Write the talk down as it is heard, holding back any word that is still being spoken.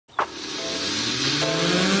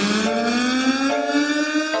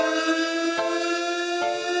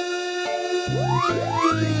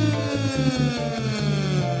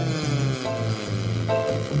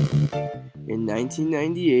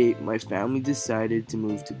1998, my family decided to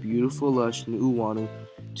move to beautiful, lush Nu'uanu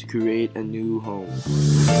to create a new home.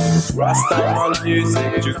 Rastaman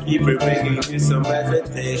music to keep bringing you some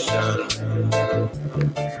meditation.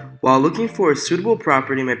 While looking for a suitable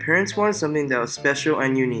property, my parents wanted something that was special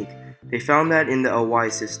and unique. They found that in the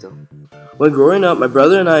Auwai system. When growing up, my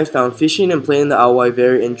brother and I found fishing and playing the Auwai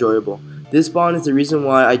very enjoyable. This bond is the reason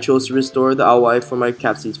why I chose to restore the Auwai for my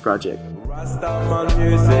CAPSEEDS project. Rastaman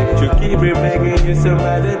music to keep bringing you some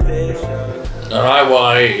meditation. An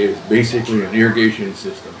Auwai is basically an irrigation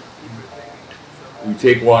system. We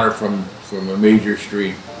take water from a major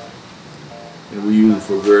stream and we use it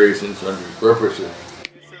for various and sundry purposes.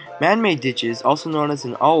 Man-made ditches, also known as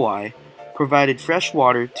an Auwai, provided fresh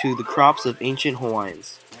water to the crops of ancient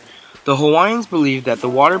Hawaiians. The Hawaiians believed that the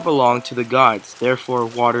water belonged to the gods, therefore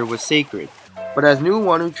water was sacred. But as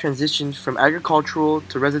Nu'uanu transitioned from agricultural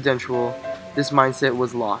to residential, this mindset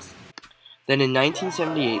was lost. Then in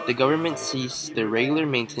 1978, the government ceased their regular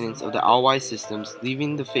maintenance of the Auwai systems,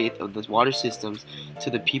 leaving the faith of the water systems to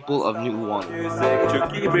the people of Nu'uanu.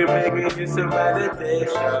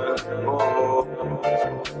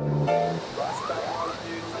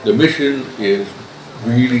 The mission is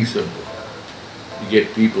really simple. To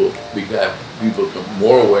get people, become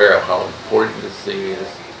more aware of how important this thing is,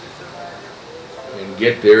 and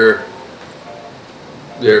get their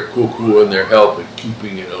kuku and their help in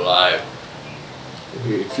keeping it alive.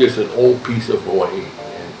 It's just an old piece of Hawaii,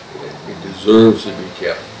 and it deserves to be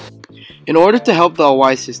kept. In order to help the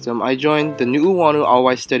Auwai system, I joined the Nu'uanu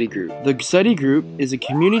Auwai Study Group. The study group is a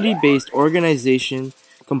community-based organization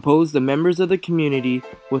composed of members of the community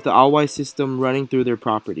with the Auwai system running through their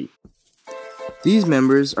property. These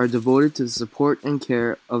members are devoted to the support and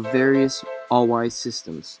care of various Auwai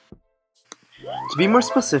systems. To be more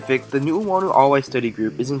specific, the Nu'uanu Auwai Study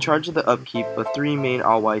Group is in charge of the upkeep of three main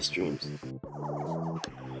Auwai streams.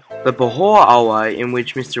 The Pahoa Auwai, in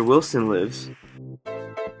which Mr. Wilson lives,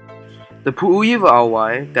 the Pu'uiwa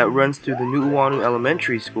Auwai, that runs through the Nu'uanu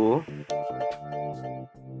Elementary School,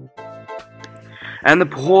 and the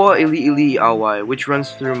Pahoa Ili'ili Auwai, which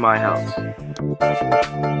runs through my house.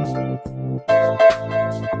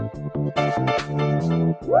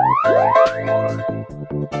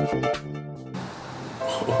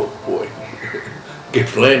 Oh boy, get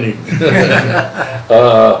planning.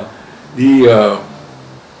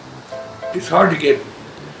 It's hard to get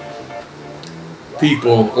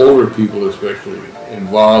people, older people especially,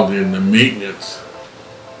 involved in the maintenance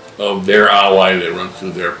of their Auwai that runs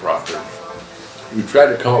through their property. We try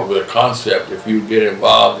to come up with a concept. If you get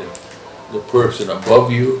involved in the person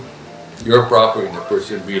above you, your property, and the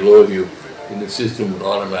person below you, then the system would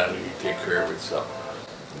automatically take care of itself.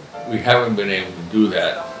 We haven't been able to do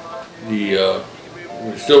that.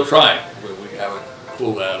 We're still trying, but we haven't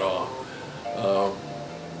pulled that off.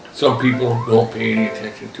 Some people don't pay any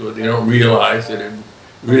attention to it. They don't realize that it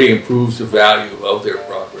really improves the value of their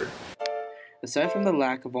property. Aside from the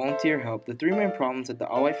lack of volunteer help, the three main problems that the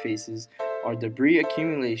Auwai faces are debris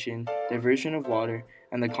accumulation, diversion of water,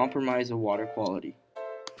 and the compromise of water quality.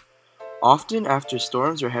 Often after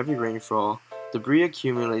storms or heavy rainfall, debris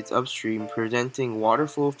accumulates upstream, preventing water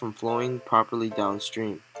flow from flowing properly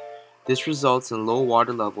downstream. This results in low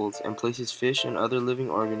water levels and places fish and other living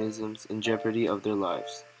organisms in jeopardy of their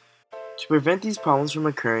lives. To prevent these problems from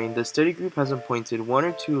occurring, the study group has appointed 1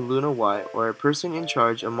 or 2 Lunawai, or a person in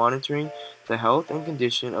charge of monitoring the health and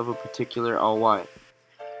condition of a particular Auwai.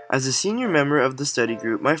 As a senior member of the study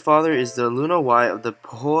group, my father is the Lunawai of the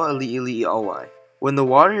Pahoa Ili'ili Auwai. When the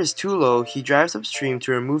water is too low, he drives upstream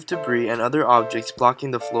to remove debris and other objects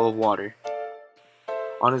blocking the flow of water.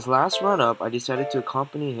 On his last run-up, I decided to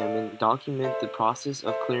accompany him and document the process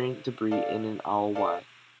of clearing debris in an Auwai.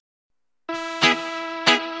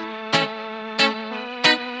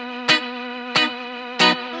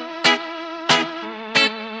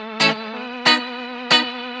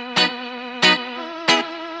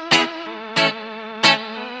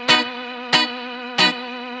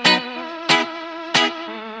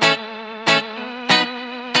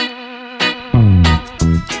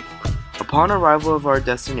 Upon arrival of our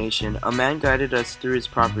destination, a man guided us through his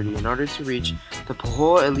property in order to reach the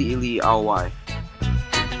Pahoa Ili'ili Auwai.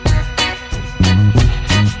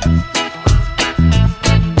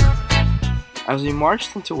 As we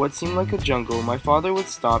marched into what seemed like a jungle, my father would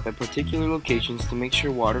stop at particular locations to make sure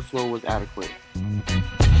water flow was adequate.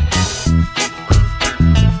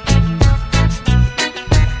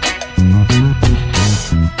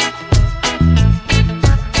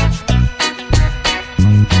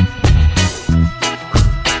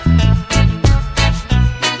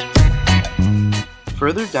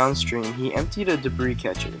 Further downstream, he emptied a debris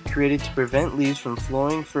catcher, created to prevent leaves from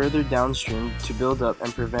flowing further downstream to build up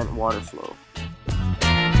and prevent water flow.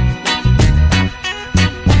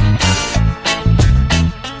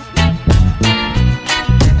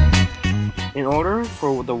 In order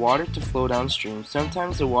for the water to flow downstream,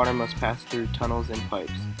 sometimes the water must pass through tunnels and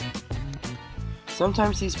pipes.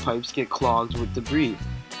 Sometimes these pipes get clogged with debris,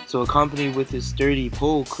 so accompanied with his sturdy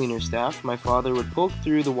pole cleaner staff, my father would poke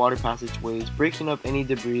through the water passageways, breaking up any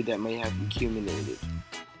debris that may have accumulated.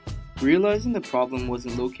 Realizing the problem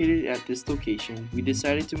wasn't located at this location, we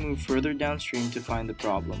decided to move further downstream to find the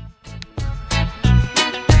problem.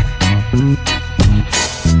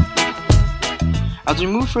 As we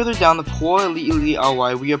moved further down the Po'ali'ili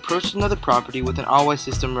Auwai, we approached another property with an Auwai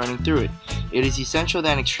system running through it. It is essential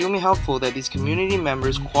and extremely helpful that these community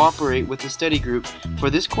members cooperate with the study group, for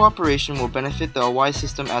this cooperation will benefit the Auwai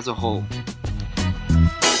system as a whole.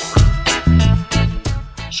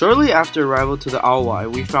 Shortly after arrival to the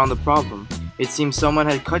Auwai, we found the problem. It seems someone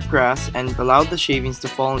had cut grass and allowed the shavings to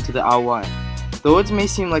fall into the Auwai. Though it may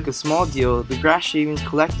seem like a small deal, the grass shavings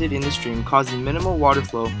collected in the stream causing minimal water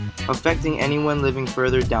flow, affecting anyone living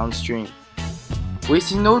further downstream.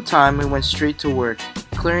 Wasting no time, we went straight to work,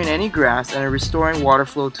 clearing any grass and restoring water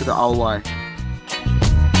flow to the Auwai.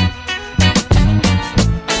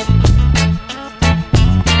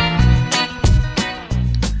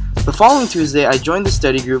 The following Tuesday, I joined the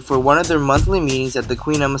study group for one of their monthly meetings at the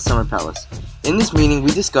Queen Emma Summer Palace. In this meeting,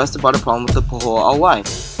 we discussed about a problem with the Poho Auwai.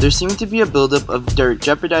 There seemed to be a buildup of dirt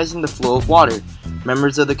jeopardizing the flow of water.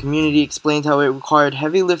 Members of the community explained how it required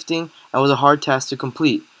heavy lifting and was a hard task to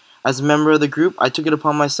complete. As a member of the group, I took it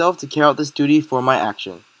upon myself to carry out this duty for my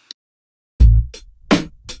action.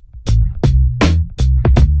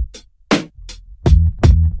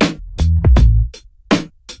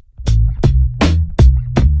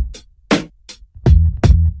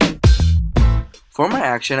 For my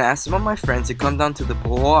action, I asked some of my friends to come down to the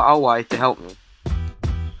Poho Auwai to help me.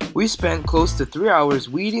 We spent close to 3 hours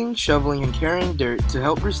weeding, shoveling, and carrying dirt to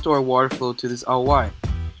help restore water flow to this Auwai.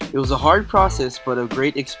 It was a hard process, but a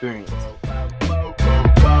great experience.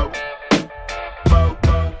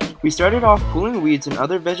 We started off pulling weeds and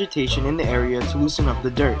other vegetation in the area to loosen up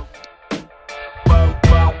the dirt.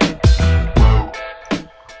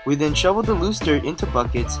 We then shoveled the loose dirt into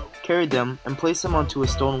buckets, carried them, and placed them onto a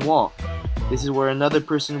stone wall. This is where another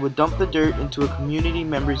person would dump the dirt into a community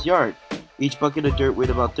member's yard. Each bucket of dirt weighed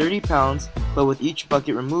about 30 pounds, but with each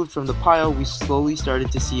bucket removed from the pile, we slowly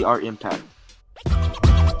started to see our impact.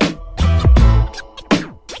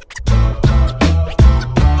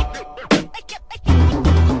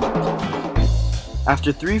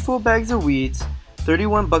 After 3 full bags of weeds,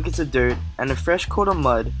 31 buckets of dirt, and a fresh coat of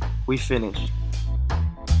mud, we finished.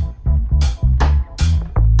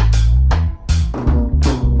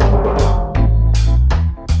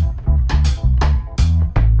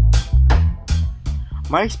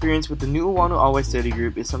 My experience with the Nu'uanu Auwai study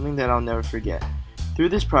group is something that I'll never forget. Through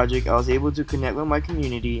this project, I was able to connect with my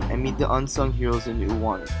community and meet the unsung heroes in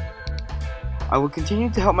Nu'uanu. I will continue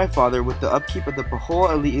to help my father with the upkeep of the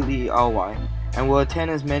Po'ali'ili Auwai and will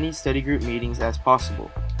attend as many study group meetings as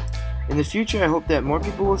possible. In the future, I hope that more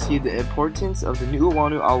people will see the importance of the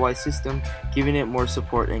Nu'uanu Auwai system, giving it more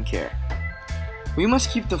support and care. We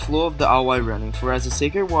must keep the flow of the Auwai running, for as the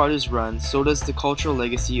sacred waters run, so does the cultural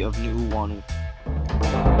legacy of Nu'uanu.